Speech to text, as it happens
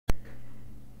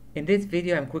In this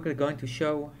video, I'm quickly going to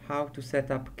show how to set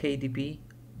up KDB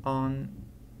on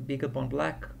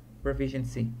BeagleBoneBlack revision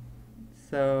C.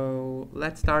 So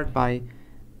let's start by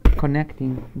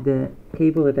connecting the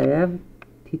cable that I have,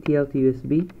 TTL to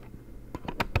USB,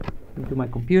 into my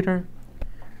computer.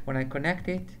 When I connect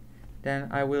it, then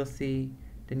I will see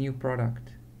the new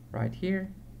product right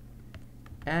here,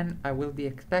 and I will be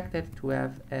expected to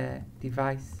have a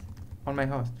device on my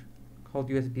host called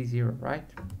USB 0, right?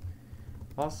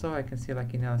 Also, I can see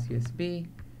like in else USB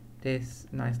this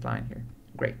nice line here.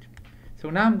 Great. So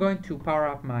now I'm going to power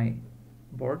up my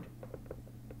board.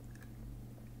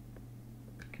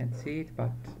 Can't see it,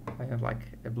 but I have like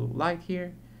a blue light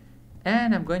here,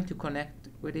 and I'm going to connect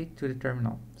with it to the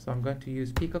terminal. So I'm going to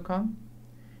use picocom,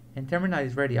 and terminal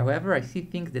is ready. However, I see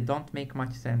things that don't make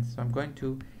much sense, so I'm going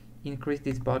to increase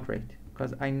this baud rate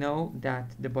because I know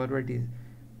that the baud rate is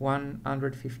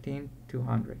 115 to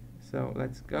 100. So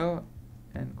let's go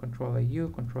and control AU.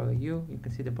 You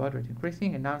can see the baud rate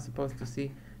increasing, and now I'm supposed to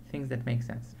see things that make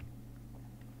sense.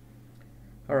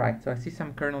 Alright, so I see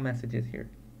some kernel messages here.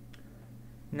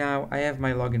 Now I have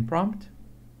my login prompt,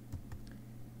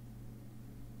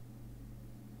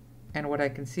 and what I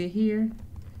can see here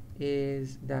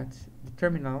is that the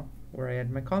terminal where I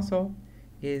had my console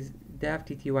is dev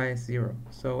ttys0.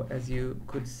 So as you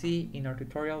could see in our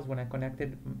tutorials, when I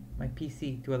connected my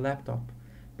PC to a laptop,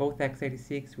 both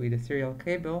x86 with a serial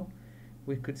cable,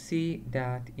 we could see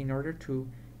that in order to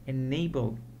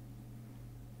enable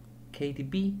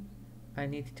KDB, I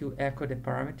need to echo the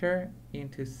parameter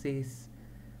into sys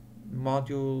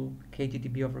module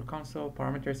KGDB over console,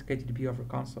 parameters KGDB over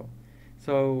console.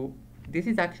 So this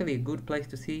is actually a good place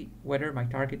to see whether my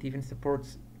target even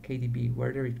supports KDB,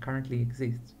 whether it currently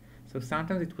exists. So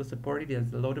sometimes it will support it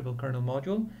as a loadable kernel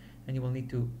module, and you will need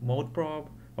to mode probe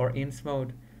or ins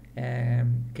mode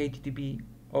KGDB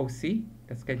OC,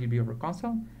 that's KGDB over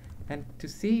console, and to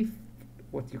see if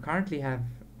what you currently have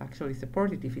actually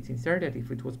supported, if it's inserted,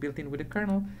 if it was built in with the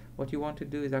kernel, what you want to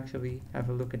do is actually have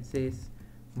a look at sys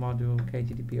module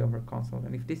KGDB over console,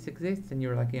 and if this exists, then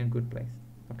you're like in a good place.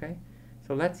 Okay,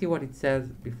 so let's see what it says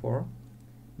before.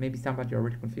 Maybe somebody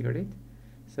already configured it.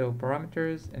 So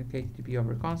parameters and KGDB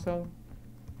over console,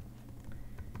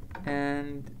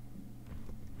 and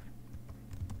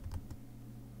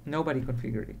nobody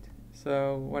configured it.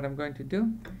 So what I'm going to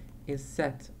do is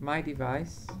set my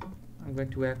device. I'm going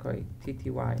to echo a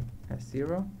TTY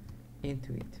S0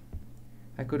 into it.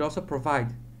 I could also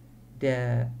provide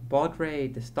the baud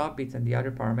rate, the stop bits, and the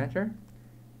other parameter.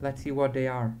 Let's see what they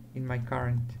are in my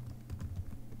current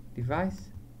device.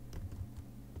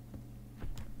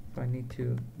 So I need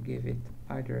to give it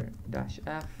either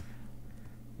 -F,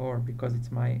 or because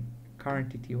it's my current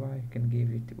TTY, I can give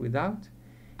it without.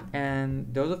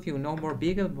 And those of you who know more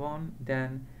BeagleBone,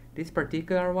 then this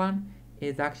particular one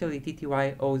is actually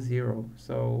TTY00.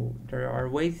 So there are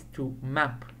ways to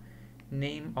map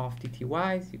name of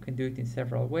TTYs. You can do it in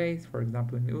several ways, for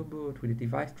example in Ubuntu with a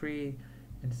device tree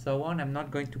and so on. I'm not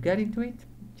going to get into it.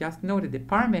 Just know that the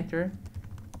parameter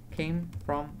came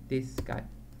from this guy.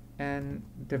 And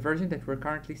the version that we're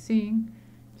currently seeing,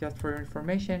 just for your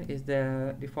information, is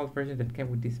the default version that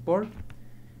came with this board.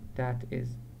 That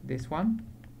is this one.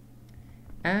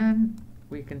 And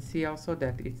we can see also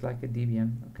that it's like a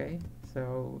Debian, okay?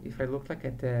 So if I look like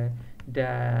at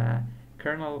the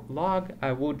kernel log,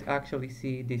 I would actually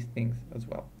see these things as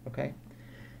well, okay?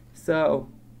 So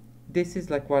this is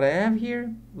like what I have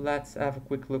here. Let's have a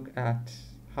quick look at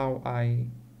how I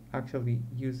actually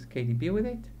use KDB with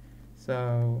it.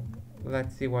 So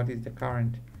let's see what is the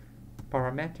current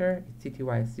parameter. It's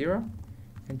TTY0,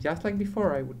 and just like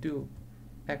before, I would do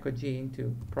echo G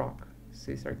into proc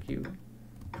sysrq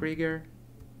trigger,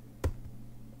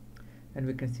 and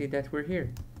we can see that we're here.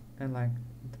 And like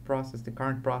the process, the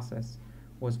current process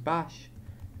was bash.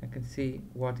 I can see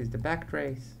what is the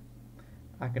backtrace.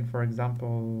 I can, for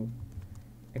example,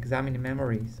 examine the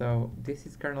memory. So this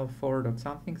is kernel 4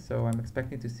 something, so I'm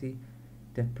expecting to see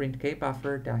the print k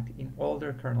buffer that in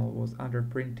older kernel was under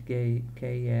print k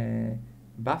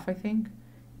buff, I think.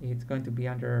 It's going to be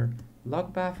under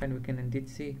log buff, and we can indeed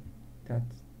see that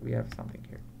we have something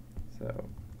here. So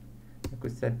I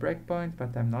could set breakpoint,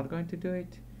 but I'm not going to do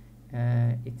it.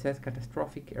 It says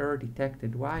catastrophic error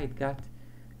detected. Why?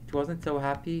 It wasn't so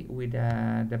happy with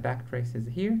the backtraces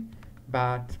here,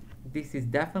 but this is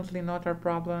definitely not our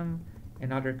problem.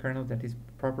 Another kernel that is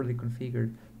properly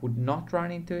configured would not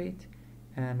run into it,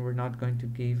 and we're not going to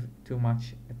give too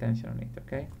much attention on it,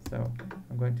 okay? So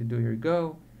I'm going to do here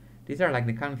go. These are like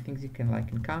the kind of things you can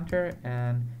like encounter,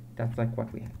 and that's like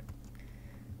what we had.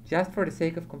 Just for the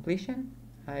sake of completion,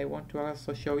 I want to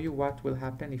also show you what will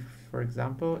happen if, for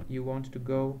example, you want to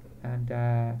go and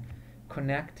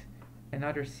connect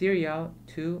another serial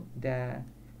to the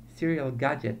serial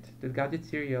gadget, the gadget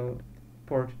serial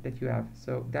port that you have.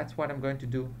 So that's what I'm going to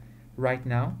do right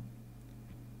now.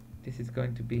 This is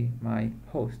going to be my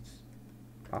hosts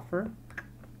buffer.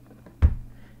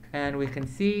 And we can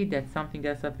see that something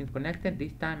else has been connected,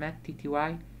 this time at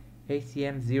TTY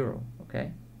ACM 0,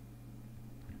 okay?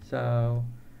 So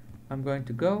I'm going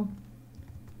to go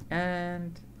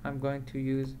and I'm going to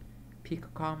use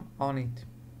picocom on it.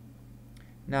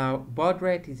 Now baud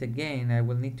rate is, again, I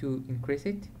will need to increase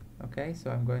it, okay? So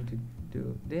I'm going to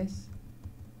do this,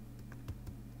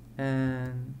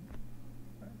 and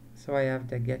so I have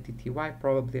the get TTY,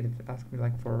 probably that asks me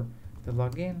like for the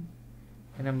login,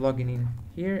 and I'm logging in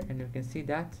here, and you can see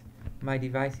that my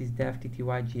device is dev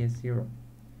TTY GS0.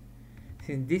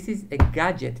 Since this is a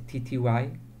gadget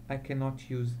TTY, I cannot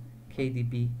use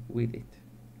KDB with it.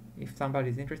 If somebody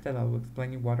is interested, I will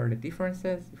explain you what are the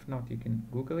differences. If not, you can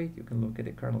Google it, you can look at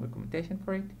the kernel documentation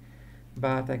for it.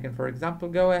 But I can, for example,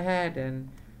 go ahead and,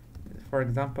 for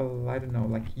example, I don't know,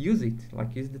 like use it,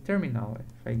 like use the terminal.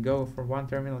 If I go from one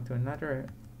terminal to another,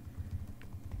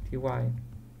 TTY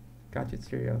gadget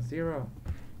serial 0,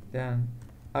 then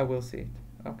I will see it,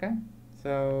 okay?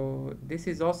 So this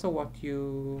is also what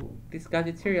this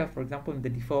gadget serial, for example, in the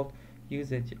default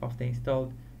usage of the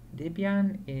installed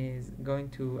Debian, is going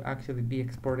to actually be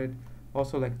exported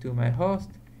also like to my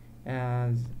host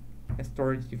as a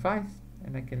storage device,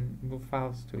 and I can move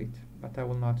files to it, but I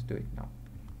will not do it now.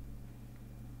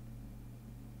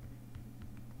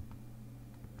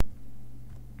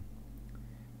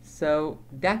 So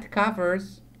that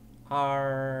covers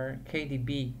our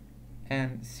KDB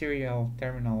and serial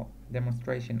terminal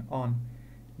demonstration on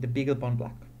the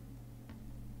BeagleBoneBlack.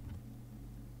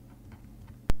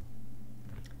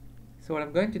 So what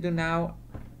I'm going to do now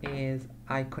is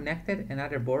I connected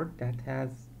another board that has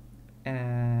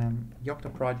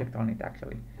Yocto Project on it,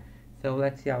 actually. So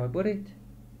let's see how I boot it.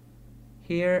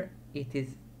 Here it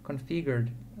is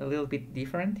configured a little bit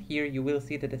different. Here you will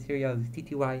see that the serial is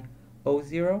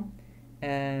TTY00,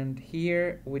 and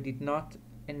here we did not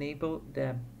enable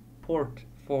the port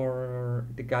for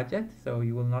the gadget, so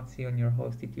you will not see on your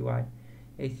host TTY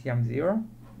ACM 0.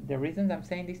 The reason I'm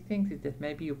saying these things is that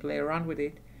maybe you play around with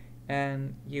it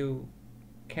and you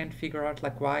can't figure out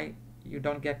like why you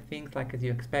don't get things like as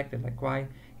you expected, like why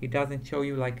it doesn't show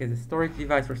you like as a storage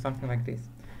device or something like this.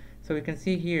 So we can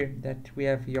see here that we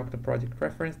have Yocto Project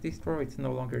reference distro, it's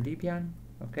no longer Debian,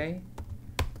 okay?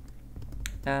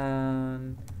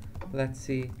 And let's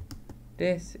see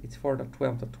this, it's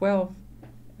 4.12.12.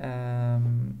 I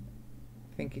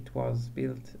think it was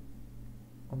built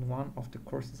on one of the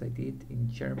courses I did in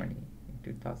Germany in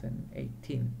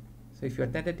 2018. So if you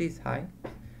attended this, hi.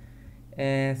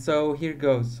 And so here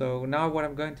goes. So now what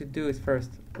I'm going to do is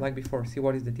first, like before, see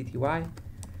what is the TTY. I'm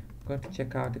going to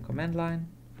check out the command line.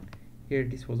 Here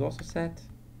this was also set.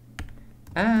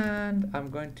 And I'm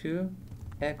going to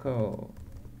echo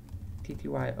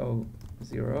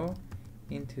TTY00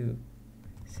 into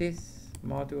sys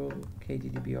module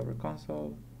KGDB over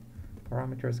console,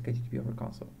 parameters KGDB over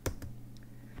console.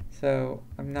 So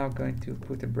I'm now going to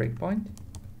put a breakpoint.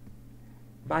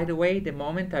 By the way, the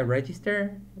moment I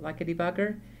register like a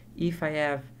debugger, if I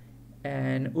have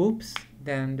an oops,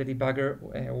 then the debugger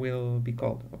will be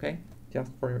called, okay?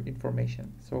 Just for your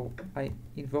information. So I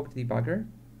invoke the debugger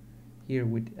here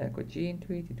with echo G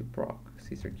into it, into proc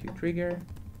sysrq trigger.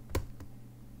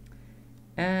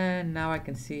 And now I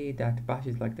can see that bash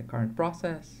is like the current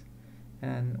process.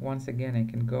 And once again, I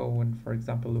can go and, for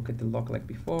example, look at the log like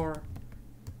before.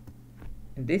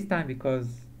 And this time, because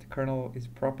the kernel is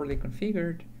properly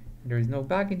configured and there is no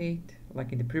bug in it,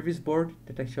 like in the previous board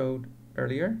that I showed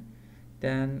earlier,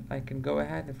 then I can go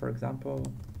ahead and, for example,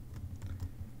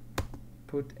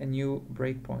 put a new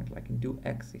breakpoint, like in do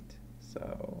exit.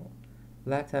 So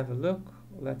let's have a look.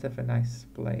 Let's have a nice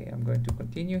play. I'm going to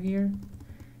continue here.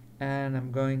 And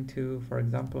I'm going to, for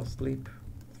example, sleep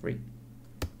 3.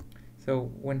 So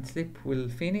when sleep will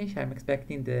finish, I'm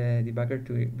expecting the debugger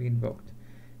to be invoked.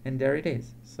 And there it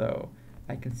is. So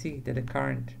I can see that the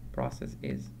current process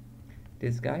is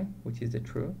this guy, which is the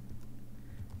true.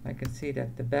 I can see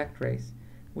that the backtrace,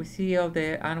 we see all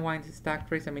the unwind stack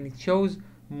trace. I mean, it shows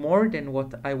more than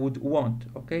what I would want.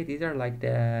 Okay, these are like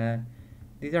the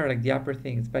upper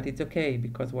things, but it's okay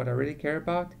because what I really care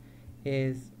about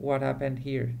is what happened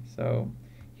here. So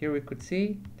here we could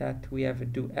see that we have a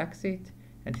do exit,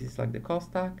 and this is like the call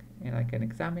stack, and I can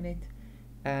examine it,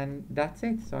 and that's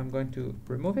it. So I'm going to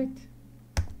remove it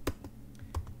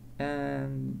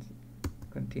and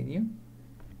continue.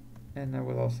 and I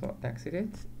will also exit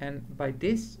it. And by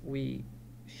this we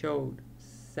showed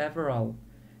several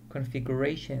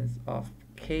configurations of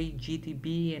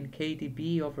KGDB and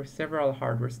KDB over several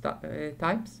hardware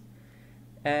types,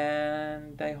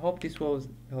 and I hope this was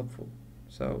helpful.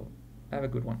 So have a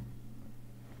good one.